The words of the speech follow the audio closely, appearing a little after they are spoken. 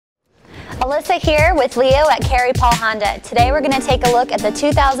Alyssa here with Leo at Carey Honda. Today we're going to take a look at the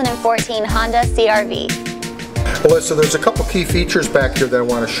 2014 Honda CR-V. Alyssa, there's a couple key features back here that I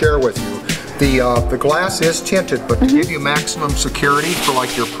want to share with you. The glass is tinted, but to give you maximum security for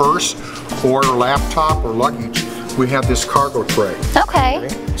like your purse or laptop or luggage, we have this cargo tray. Okay.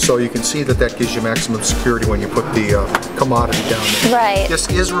 So you can see that that gives you maximum security when you put the commodity down there. Right. This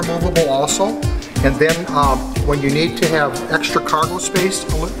is removable also. And then when you need to have extra cargo space,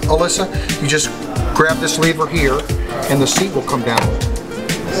 Alyssa, you just grab this lever here and the seat will come down.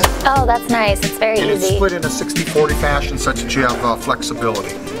 Oh, that's nice. It's very easy. And it's split in a 60-40 fashion such that you have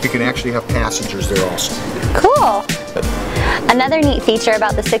flexibility. You can actually have passengers there also. Cool. Another neat feature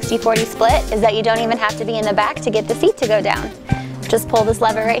about the 60-40 split is that you don't even have to be in the back to get the seat to go down. Just pull this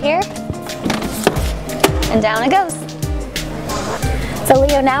lever right here and down it goes. So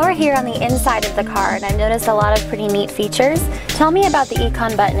Leo, now we're here on the inside of the car and I've noticed a lot of pretty neat features. Tell me about the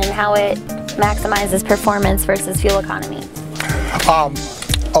Econ button and how it maximizes performance versus fuel economy.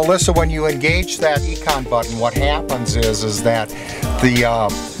 Alyssa, when you engage that Econ button, what happens is that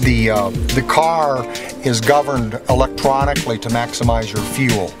the car is governed electronically to maximize your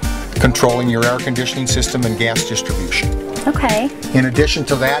fuel, controlling your air conditioning system and gas distribution. Okay. In addition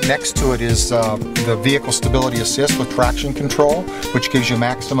to that, next to it is the vehicle stability assist with traction control, which gives you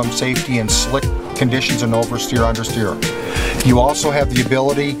maximum safety in slick conditions and oversteer, understeer. You also have the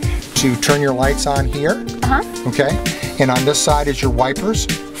ability to turn your lights on here. Okay. And on this side is your wipers,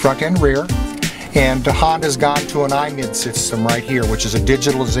 front and rear. And Honda's gone to an iMid system right here, which is a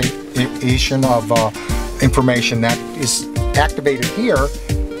digitalization of information that is activated here,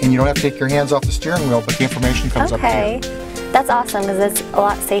 and you don't have to take your hands off the steering wheel, but the information comes up here. That's awesome because it's a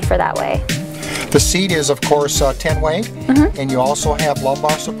lot safer that way. The seat is, of course, 10-way, and you also have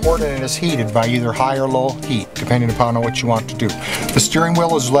lumbar support, and it is heated by either high or low heat, depending upon what you want to do. The steering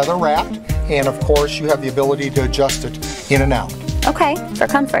wheel is leather wrapped, and of course you have the ability to adjust it in and out. Okay, for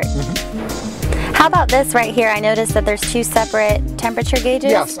comfort. How about this right here? I noticed that there's two separate temperature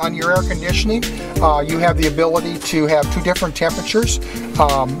gauges. Yes, on your air conditioning, you have the ability to have two different temperatures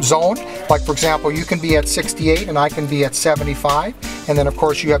zoned. Like for example, you can be at 68 and I can be at 75. And then of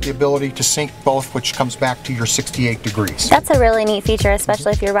course you have the ability to sync both, which comes back to your 68 degrees. That's a really neat feature,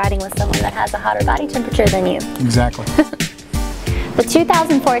 especially if you're riding with someone that has a hotter body temperature than you. Exactly. The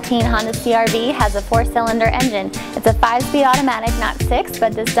 2014 Honda CR-V has a 4-cylinder engine. It's a 5-speed automatic, not 6,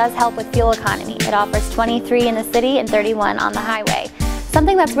 but this does help with fuel economy. It offers 23 in the city and 31 on the highway.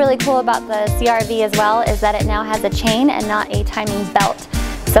 Something that's really cool about the CR-V as well is that it now has a chain and not a timing belt.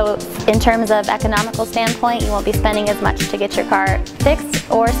 So in terms of economical standpoint, you won't be spending as much to get your car fixed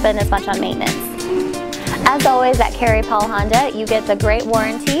or spend as much on maintenance. As always at Carey Honda, you get the great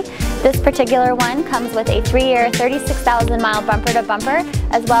warranty. This particular one comes with a 3-year, 36,000-mile bumper-to-bumper,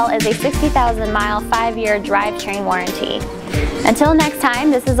 as well as a 60,000-mile 5-year drivetrain warranty. Until next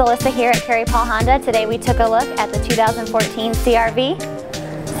time, this is Alyssa here at Carey Honda. Today we took a look at the 2014 CR-V.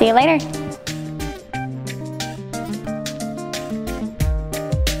 See you later.